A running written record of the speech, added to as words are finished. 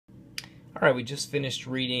All right, we just finished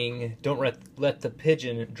reading Don't Let the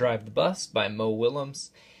Pigeon Drive the Bus by Mo Willems.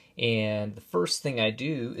 And the first thing I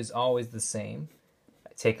do is always the same.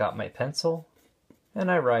 I take out my pencil and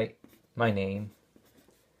I write my name.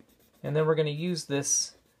 And then we're going to use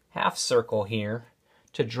this half circle here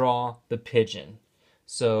to draw the pigeon.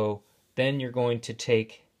 So then you're going to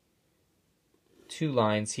take 2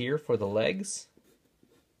 lines here for the legs.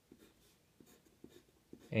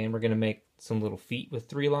 And we're going to make some little feet with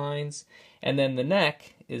 3 lines. And then the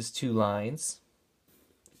neck is 2 lines.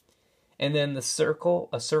 And then the circle,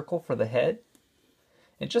 a circle for the head.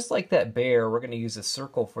 And just like that bear, we're going to use a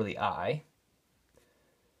circle for the eye.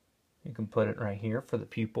 You can put it right here for the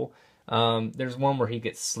pupil. There's one where he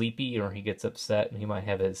gets sleepy or he gets upset and he might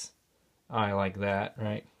have his eye like that,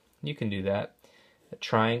 right? You can do that. A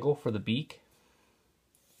triangle for the beak.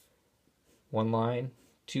 1 line,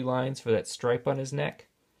 2 lines for that stripe on his neck.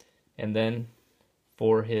 And then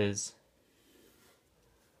for his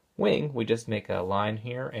wing, we just make a line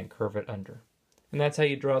here and curve it under. And that's how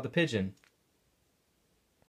you draw the pigeon.